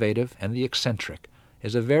 the innovative and the eccentric,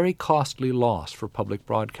 is a very costly loss for public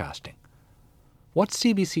broadcasting. What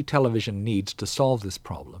CBC television needs to solve this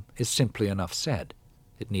problem is simply enough said.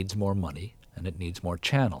 It needs more money, and it needs more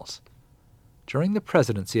channels. During the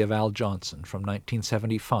presidency of Al Johnson from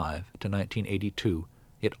 1975 to 1982,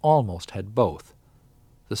 it almost had both.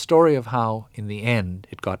 The story of how, in the end,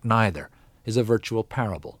 it got neither is a virtual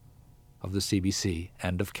parable of the CBC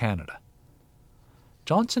and of Canada.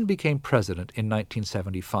 Johnson became president in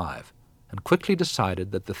 1975 and quickly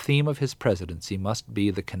decided that the theme of his presidency must be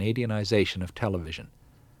the Canadianization of television.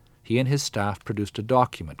 He and his staff produced a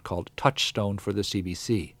document called Touchstone for the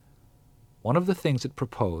CBC. One of the things it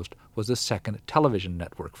proposed was a second television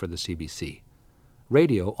network for the CBC.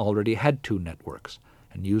 Radio already had two networks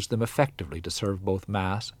and used them effectively to serve both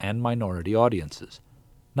mass and minority audiences.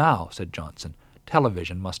 Now, said Johnson,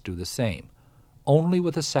 television must do the same. Only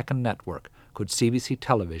with a second network could CBC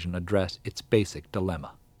television address its basic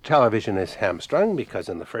dilemma. Television is hamstrung because,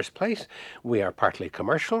 in the first place, we are partly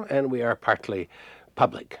commercial and we are partly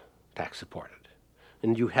public, tax-supported.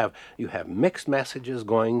 And you have mixed messages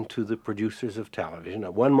going to the producers of television.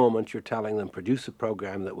 At one moment, you're telling them, produce a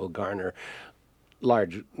program that will garner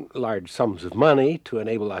large sums of money to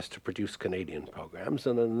enable us to produce Canadian programs,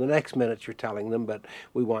 and then the next minute you're telling them, but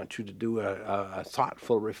we want you to do a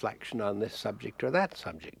thoughtful reflection on this subject or that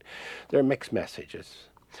subject. There are mixed messages.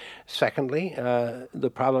 Secondly,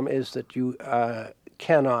 the problem is that you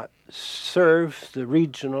cannot serve the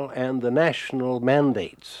regional and the national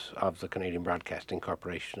mandates of the Canadian Broadcasting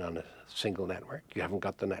Corporation on a single network. You haven't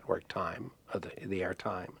got the network time, the air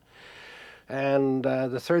time. And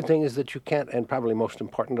the third thing is that you can't, and probably most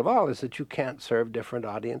important of all, is that you can't serve different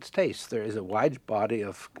audience tastes. There is a wide body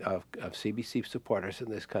of CBC supporters in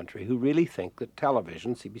this country who really think that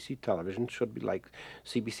television, CBC television, should be like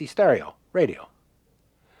CBC stereo, radio.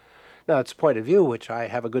 Now, it's a point of view which I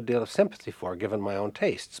have a good deal of sympathy for, given my own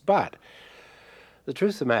tastes, but the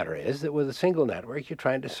truth of the matter is that with a single network, you're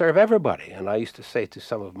trying to serve everybody. And I used to say to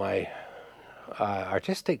some of my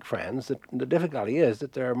artistic friends that the difficulty is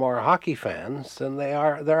that there are more hockey fans than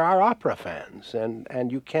there are opera fans,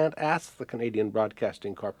 and you can't ask the Canadian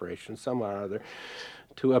Broadcasting Corporation somehow or other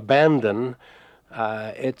to abandon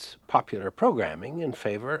its popular programming in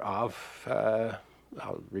favor of,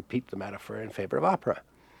 I'll repeat the metaphor, in favor of opera.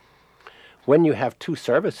 When you have two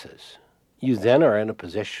services, you then are in a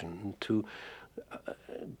position to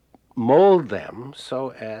mold them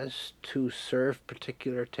so as to serve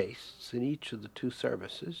particular tastes in each of the two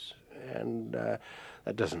services. And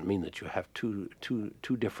that doesn't mean that you have two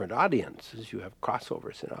different audiences. You have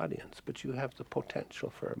crossovers in audience, but you have the potential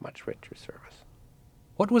for a much richer service.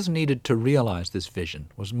 What was needed to realize this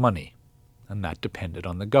vision was money, and that depended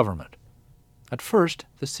on the government. At first,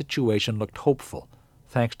 the situation looked hopeful,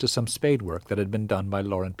 thanks to some spade work that had been done by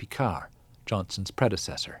Laurent Picard, Johnson's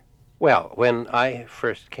predecessor. Well, when I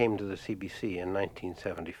first came to the CBC in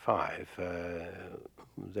 1975,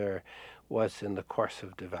 there was in the course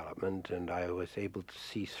of development, and I was able to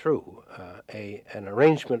see through an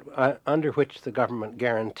arrangement under which the government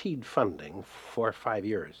guaranteed funding for 5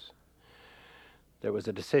 years. There was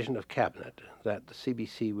a decision of Cabinet that the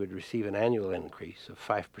CBC would receive an annual increase of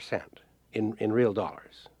 5% in real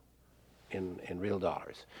dollars, in real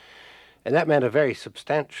dollars. And that meant a very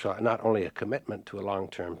substantial, not only a commitment to a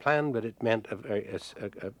long-term plan, but it meant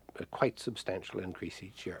a quite substantial increase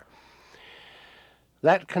each year.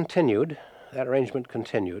 That continued, that arrangement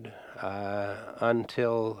continued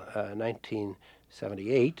until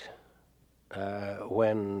 1978,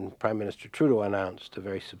 when Prime Minister Trudeau announced a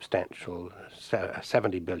very substantial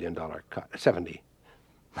 $70 billion cut.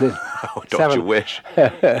 Don't you wish?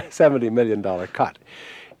 $70 million cut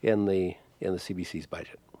in the CBC's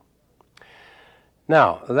budget.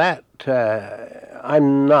 Now, that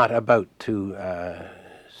I'm not about to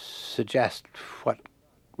suggest what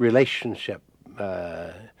relationship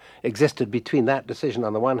existed between that decision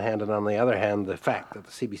on the one hand and on the other hand the fact that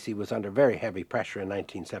the CBC was under very heavy pressure in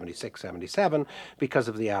 1976-77 because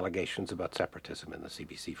of the allegations about separatism in the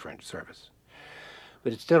CBC French service.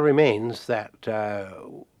 But it still remains that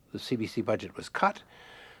the CBC budget was cut,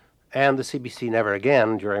 and the CBC never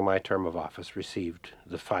again, during my term of office, received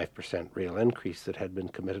the 5% real increase that had been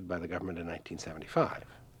committed by the government in 1975.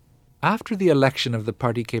 After the election of the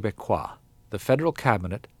Parti Québécois, the federal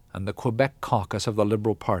cabinet and the Quebec caucus of the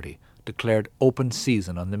Liberal Party declared open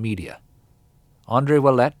season on the media. André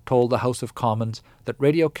Ouellette told the House of Commons that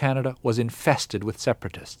Radio-Canada was infested with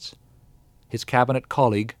separatists. His cabinet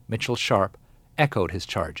colleague, Mitchell Sharp, echoed his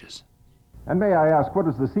charges. And may I ask, what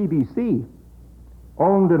is the CBC,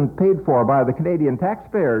 owned and paid for by the Canadian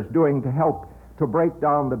taxpayers, doing to help to break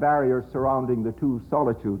down the barriers surrounding the two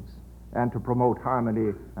solitudes and to promote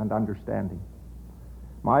harmony and understanding?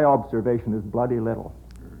 My observation is bloody little.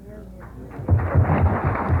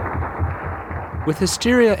 With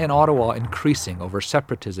hysteria in Ottawa increasing over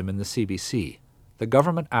separatism in the CBC, the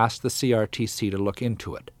government asked the CRTC to look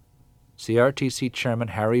into it. CRTC Chairman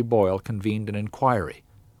Harry Boyle convened an inquiry,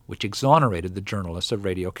 which exonerated the journalists of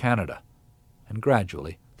Radio-Canada, and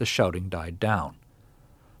gradually the shouting died down.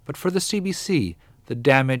 But for the CBC, the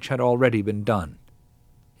damage had already been done.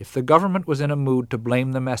 If the government was in a mood to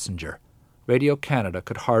blame the messenger, Radio-Canada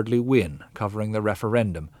could hardly win covering the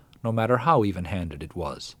referendum, no matter how even-handed it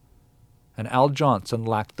was. And Al Johnson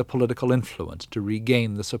lacked the political influence to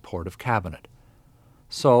regain the support of Cabinet.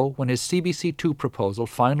 So, when his CBC2 proposal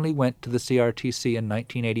finally went to the CRTC in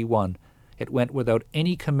 1981, it went without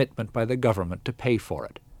any commitment by the government to pay for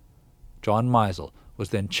it. John Meisel was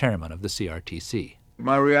then chairman of the CRTC.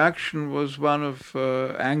 My reaction was one of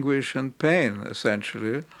anguish and pain,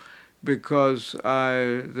 essentially, because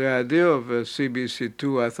the idea of a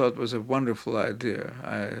CBC2 I thought was a wonderful idea.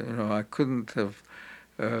 I couldn't have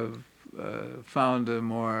found a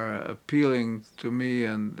more appealing to me,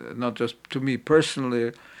 and not just to me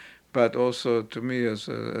personally, but also to me as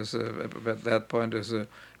at that point as a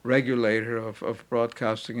regulator of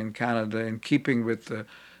broadcasting in Canada, in keeping with the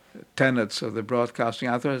tenets of the broadcasting.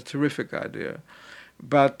 I thought it was a terrific idea.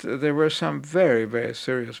 But there were some very, very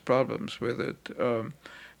serious problems with it.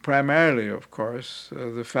 Primarily, of course,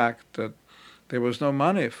 the fact that there was no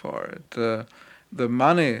money for it. The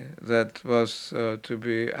money that was to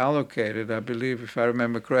be allocated, I believe, if I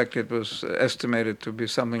remember correctly, it was estimated to be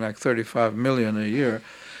something like $35 million a year,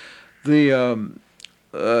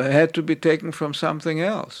 had to be taken from something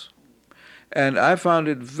else. And I found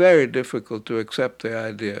it very difficult to accept the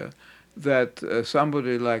idea that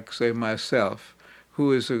somebody like, say, myself,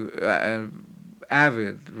 who is an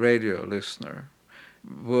avid radio listener,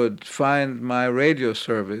 would find my radio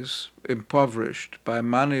service impoverished by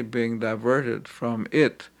money being diverted from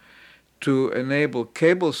it to enable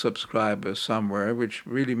cable subscribers somewhere, which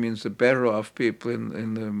really means the better off people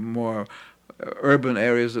in the more urban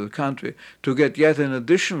areas of the country, to get yet an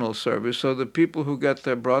additional service, so the people who get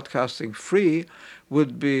their broadcasting free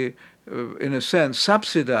would be, in a sense,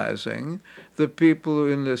 subsidizing the people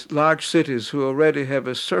in the large cities who already have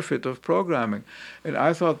a surfeit of programming. And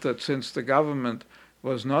I thought that since the government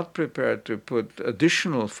was not prepared to put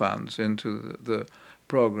additional funds into the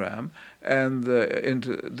program, and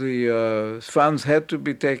the funds had to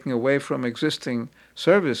be taken away from existing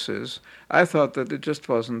services, I thought that it just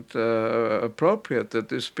wasn't appropriate that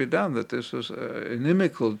this be done, that this was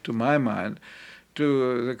inimical, to my mind,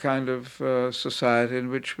 to the kind of society in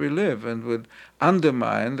which we live, and would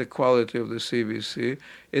undermine the quality of the CBC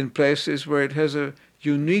in places where it has a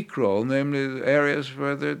unique role, namely areas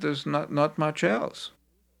where there's not much else.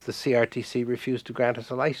 The CRTC refused to grant us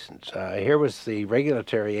a license. Here was the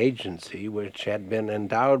regulatory agency which had been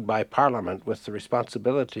endowed by Parliament with the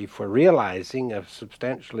responsibility for realizing a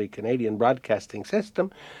substantially Canadian broadcasting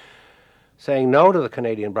system, saying no to the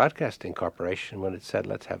Canadian Broadcasting Corporation when it said,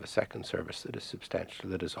 let's have a second service that is substantial,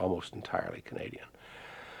 that is almost entirely Canadian.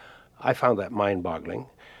 I found that mind-boggling.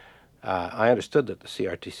 I understood that the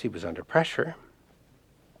CRTC was under pressure.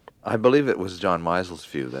 I believe it was John Meisel's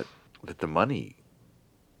view that the money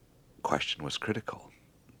question was critical,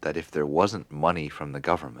 that if there wasn't money from the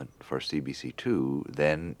government for CBC2,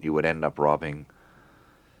 then you would end up robbing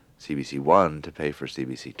CBC1 to pay for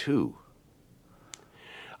CBC2.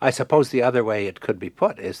 I suppose the other way it could be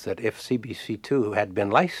put is that if CBC2 had been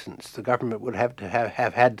licensed, the government would have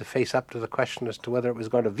had to face up to the question as to whether it was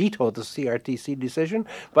going to veto the CRTC decision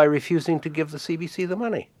by refusing to give the CBC the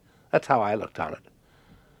money. That's how I looked on it.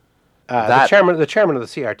 The chairman of the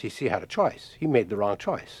CRTC had a choice. He made the wrong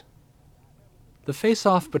choice. The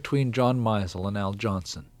face-off between John Meisel and Al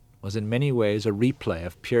Johnson was in many ways a replay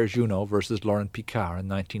of Pierre Junot versus Laurent Picard in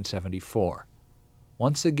 1974.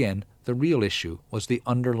 Once again, the real issue was the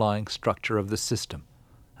underlying structure of the system,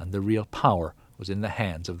 and the real power was in the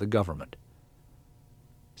hands of the government.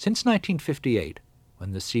 Since 1958,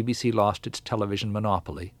 when the CBC lost its television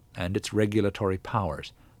monopoly and its regulatory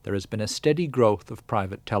powers, there has been a steady growth of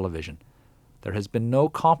private television. There has been no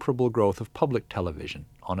comparable growth of public television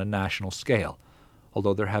on a national scale,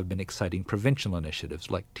 although there have been exciting provincial initiatives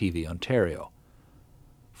like TV Ontario.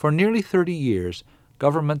 For nearly 30 years,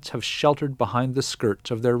 governments have sheltered behind the skirts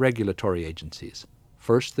of their regulatory agencies,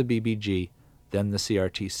 first the BBG, then the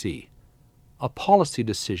CRTC. A policy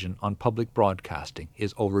decision on public broadcasting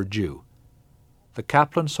is overdue. The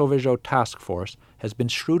Kaplan-Sauvageau task force has been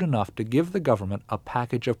shrewd enough to give the government a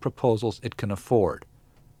package of proposals it can afford.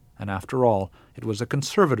 And after all, it was a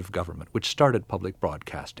conservative government which started public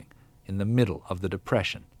broadcasting in the middle of the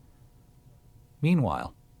Depression.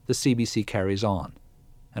 Meanwhile, the CBC carries on,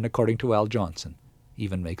 and according to Al Johnson,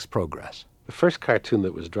 even makes progress. The first cartoon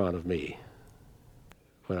that was drawn of me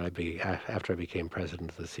after I became president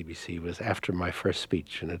of the CBC was after my first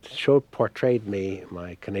speech, and it portrayed me,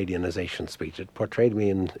 my Canadianization speech. It portrayed me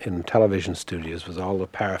in television studios with all the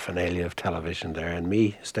paraphernalia of television there, and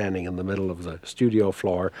me standing in the middle of the studio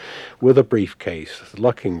floor with a briefcase,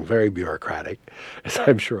 looking very bureaucratic, as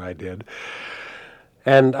I'm sure I did.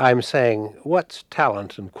 And I'm saying, what's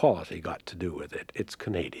talent and quality got to do with it? It's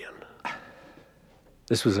Canadian.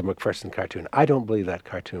 This was a McPherson cartoon. I don't believe that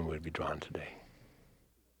cartoon would be drawn today.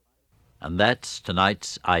 And that's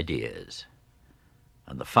tonight's Ideas,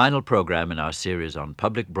 and the final program in our series on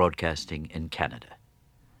public broadcasting in Canada.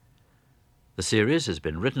 The series has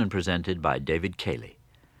been written and presented by David Cayley.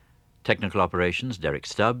 Technical operations, Derek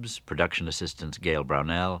Stubbs. Production assistants, Gail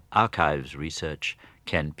Brownell. Archives research,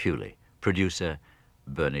 Ken Pewley. Producer,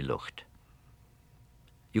 Bernie Lucht.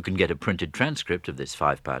 You can get a printed transcript of this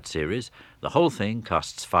 5-part series. The whole thing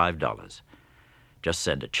costs $5. Just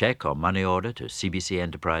send a check or money order to CBC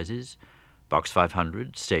Enterprises, Box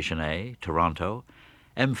 500, Station A, Toronto,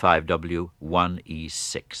 M5W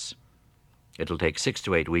 1E6. It'll take 6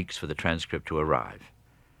 to 8 weeks for the transcript to arrive.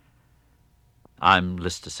 I'm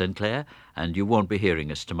Lister Sinclair, and you won't be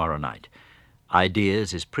hearing us tomorrow night.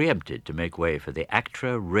 Ideas is preempted to make way for the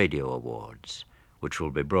ACTRA Radio Awards, which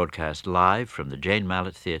will be broadcast live from the Jane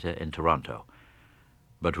Mallett Theatre in Toronto.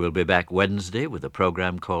 But we'll be back Wednesday with a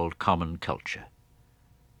program called Common Culture.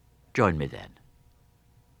 Join me then.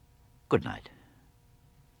 Good night.